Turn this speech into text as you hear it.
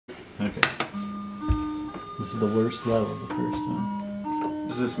This is the worst level, the first one.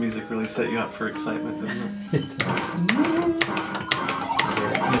 Does this music really set you up for excitement, doesn't it? It does.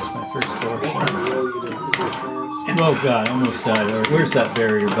 I missed my first 4 shots. Oh god, I almost died. Where's that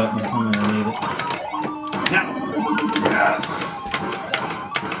barrier button? I'm gonna need it. Now! Yes!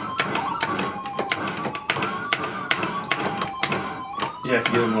 Yeah, if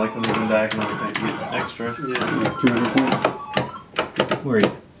you get them like when they're in diagonal, you get extra. Yeah, 200 points. Where are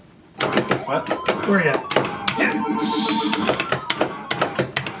you? What? Where are you at?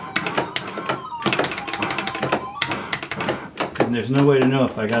 And there's no way to know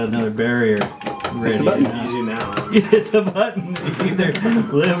if I got another barrier ready. You do now. You hit the button. You either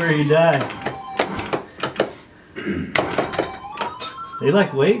live or you die. They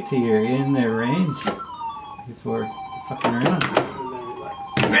like wait till you're in their range before fucking around.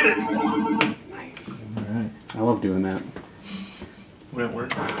 Nice. Alright. I love doing that. Would it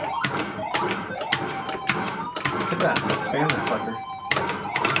work? Look at that. Spam that fucker.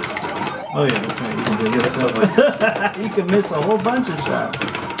 Oh yeah, that's right. You can do this. You can miss a whole bunch of shots.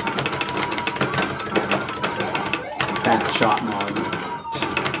 Fast shot mod.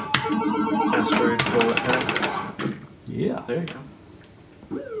 Asteroid bullet head. Yeah. There you go.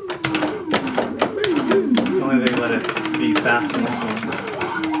 If only they let it be fast in this one.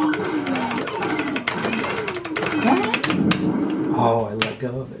 Oh, I let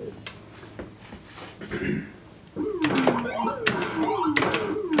go of it.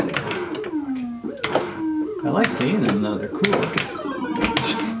 I like seeing them though, they're cool.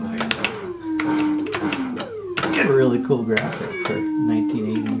 Nice. It's a really cool graphic for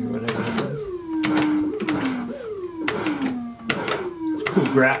 1980 or whatever this is. It's a cool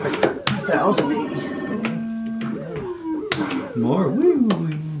graphic for 1080. More woo woo.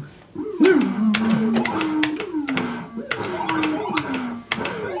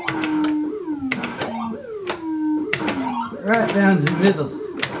 Right down the middle.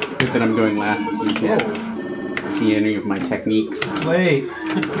 It's good that I'm going last so you can't see any of my techniques. Wait.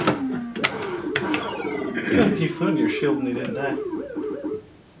 It's gonna keep flew into your shield and he didn't die.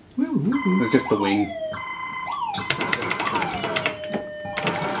 Woo, woo, woo. It's just the wing. Just the tip.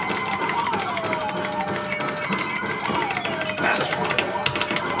 Faster!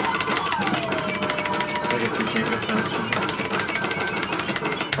 I guess you can't go faster.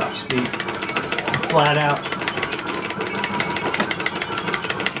 Top speed. Flat out.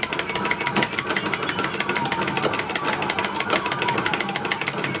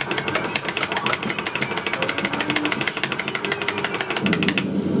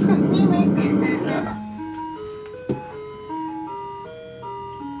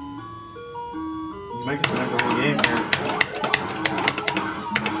 You might get the number 1 game here.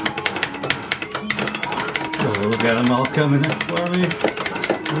 Oh, look at them all coming up for me. You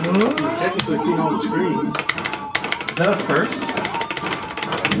technically seen all the screens. Is that a first?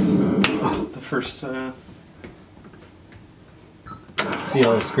 The first, See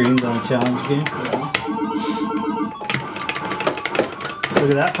all the screens on a challenge game? Look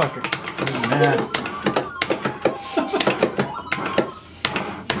at that fucker. Look at that.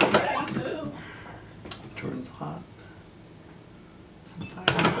 Jordan's hot.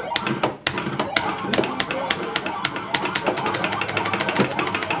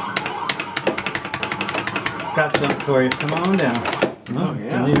 Got something for you. Come on down. No, Oh,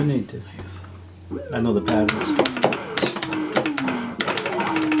 yeah. Don't even need to. Nice. I know the patterns.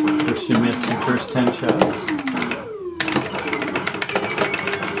 First you miss your first 10 shots.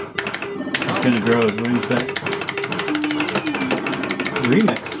 He's gonna grow his wings back. It's a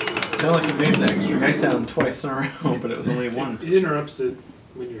remix. Sound like you made an extra guy sound twice in a row, but it was only one. It interrupts it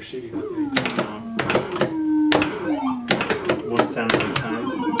when you're shooting, I think. One sound at a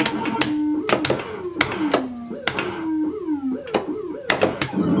time.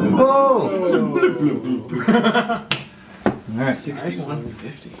 Oh! Alright.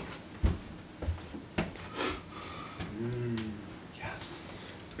 6150. Yes.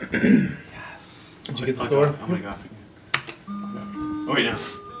 Yes. Did you get the score? I'm gonna go off again. Oh, wait, no.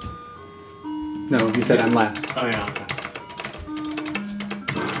 No, you said I'm last. Oh, yeah, okay.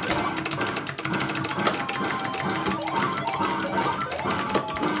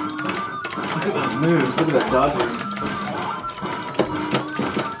 Look at those moves. Look at that dodging.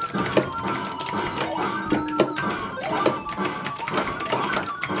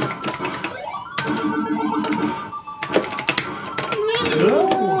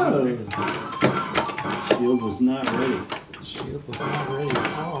 Shield was not ready. Shield was not ready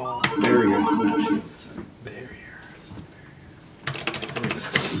at all. Barrier, not shield. Sorry. Barrier.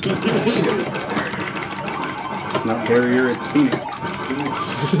 It's not barrier, it's Phoenix.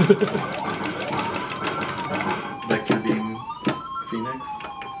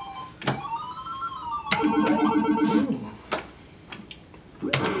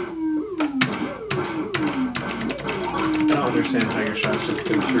 shots just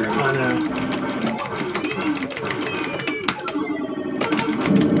go through. I know.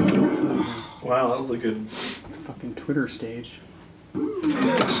 Wow, that was a good. Fucking Twitter stage.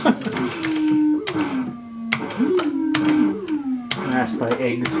 Harassed by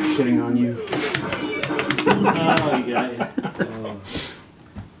eggs shitting on you. Oh, you got it.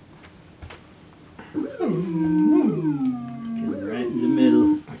 Get right in the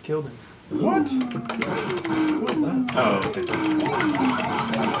middle. I killed him. What? What was that? Oh, okay.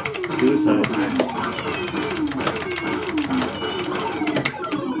 Suicide.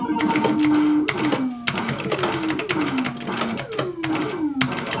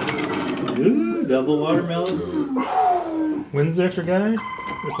 Ooh, double watermelon. When's the extra guy?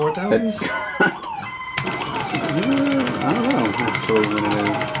 The 4,000? That's. I don't know actually what it is.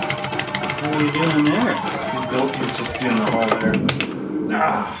 What are you doing there? He's just doing the hall there.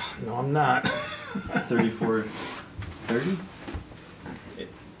 Ah, no, I'm not. 34, 30?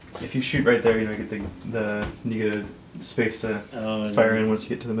 If you shoot right there, you know, you get you get a space to fire in once you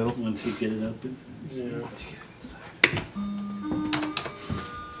get to the middle. Once you get it open. Yeah. Once you get it inside.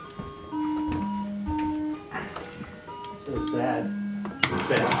 So sad.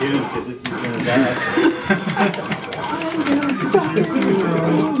 Sad too, because you're gonna die.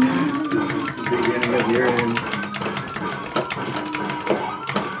 This is the beginning of your end.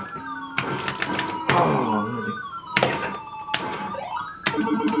 Oh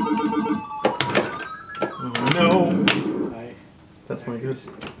no! That's my good.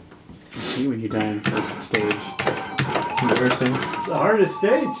 See when you die in first stage. It's embarrassing. It's the hardest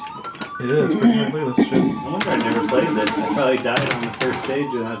stage. It is. Pretty hard. Look at this shit. I wonder I never played this. I probably died on the first stage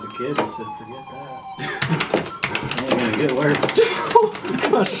when I was a kid. I said, forget that. It ain't gonna get worse.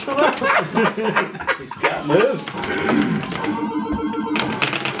 Gosh, shut up! He's got moves.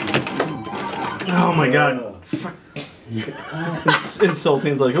 Oh my god. Fuck. It's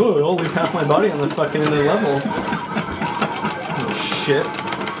insulting. It's like, oh, I'll leave half my body on the fucking end of the level. Oh, shit.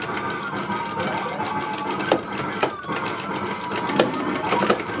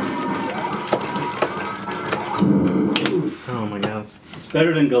 Oh my god. It's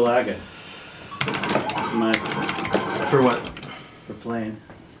better than Galaga. For what? For playing.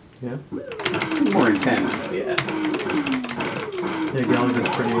 Yeah? It's more intense. Yeah. Yeah, Galaga's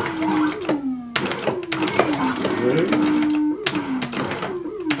pretty...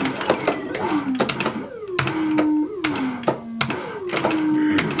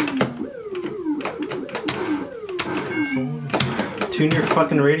 Tune your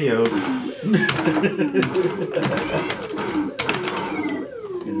fucking radio. Tune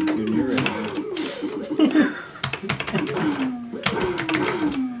your radio.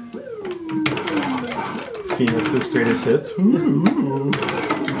 Phoenix's greatest hits. Ooh.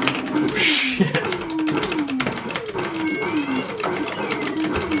 Shit.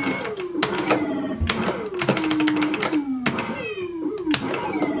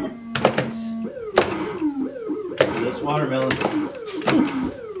 Those watermelons.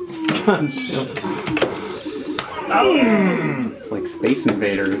 God, shit. It's like Space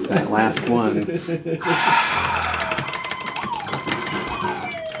Invaders, that last one.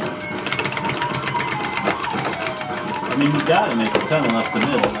 I mean, you gotta make a tunnel up the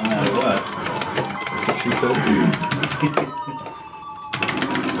middle, no matter what. That's what she said.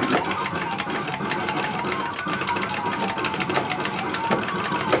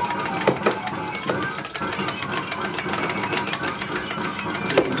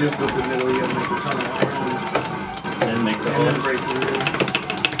 Just go to the middle, you gotta make a tunnel around. Then make the And then hole. break through.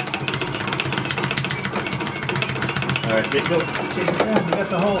 Alright, get go. Chase it down. You got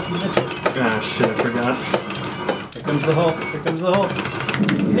the hole. You missed it. Ah, shit, I forgot. Here comes the hole. Here comes the hole.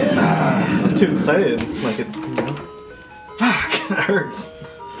 Yeah. I was too excited. Like it, you know. Fuck, that hurts.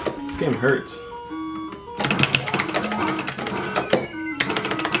 This game hurts.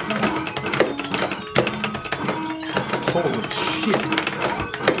 Holy shit.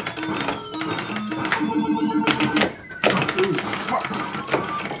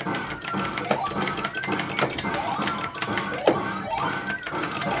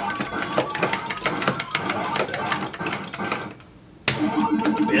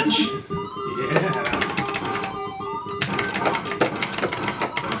 Bitch. Yeah.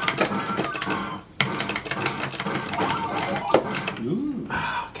 Ooh.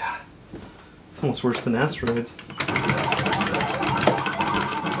 Oh, God. It's almost worse than asteroids.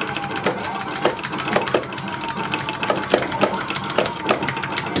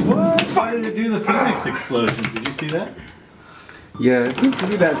 What? Why did it do the Phoenix explosion? Did you see that? Yeah, it seems to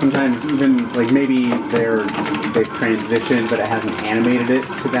do that sometimes, even, like, maybe they've transitioned, but it hasn't animated it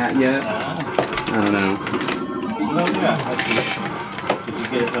to that yet. I don't know. Oh, yeah. I see.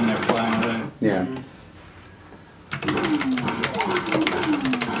 get it when they're flying away. Yeah.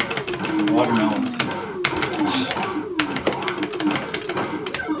 Watermelons.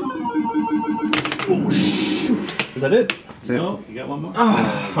 Oh shoot! Is that it? No, you got one more?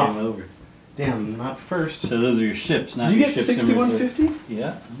 Game over. Damn, not first. So those are your ships, not Did you your get ships. 6150?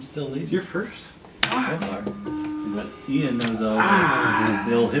 Yeah, I'm still leading. You're first. But Ian knows all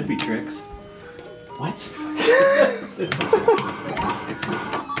the old hippie tricks. What?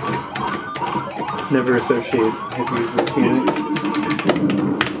 Never associate hippies with Phoenix.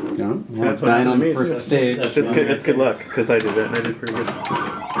 No, That's dying on the me, first too. stage. That's good. That's good luck because I did that and I did pretty good.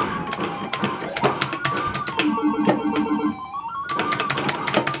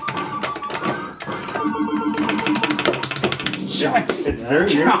 It's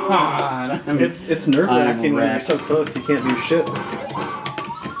very God, it's nerve wracking when you're so close. You can't do shit.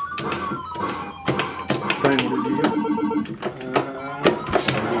 Brian, what did you get?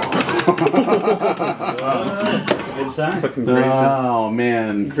 That's a good sign. Fucking Oh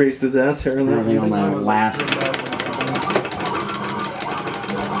man, grazed his ass hair on that on my one. last.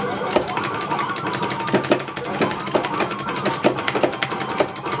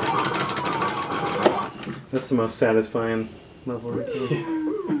 That's the most satisfying level right there.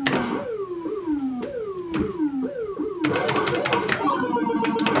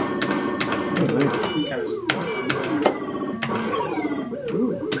 Oh, nice. Kind of just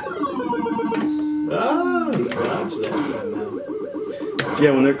Oh, he dodged that somehow.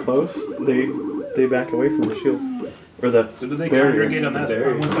 Yeah, when they're close, they back away from the shield or the So do they barrier. congregate on that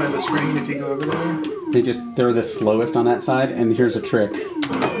on one side of the screen if you go over there? They're the slowest on that side, and here's a trick. I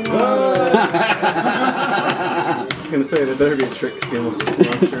was gonna say there better be a trick because you almost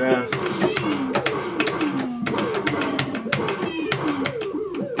lost your ass.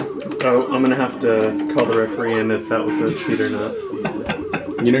 Oh, I'm gonna have to call the referee in if that was a cheat or not.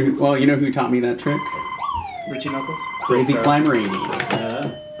 You know who taught me that trick? Richie Knuckles? Crazy Climber 80.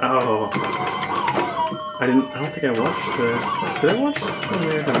 Oh. I don't think I watched the. Did I watch? Oh,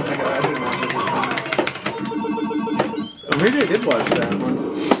 maybe I didn't. I didn't watch it this time. Oh, maybe I did watch that one.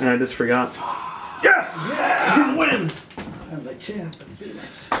 And I just forgot. Yes! Yeah! You win! I'm the champ in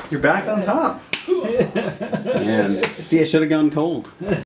Phoenix. You're back on top. Man, see, I should have gone cold.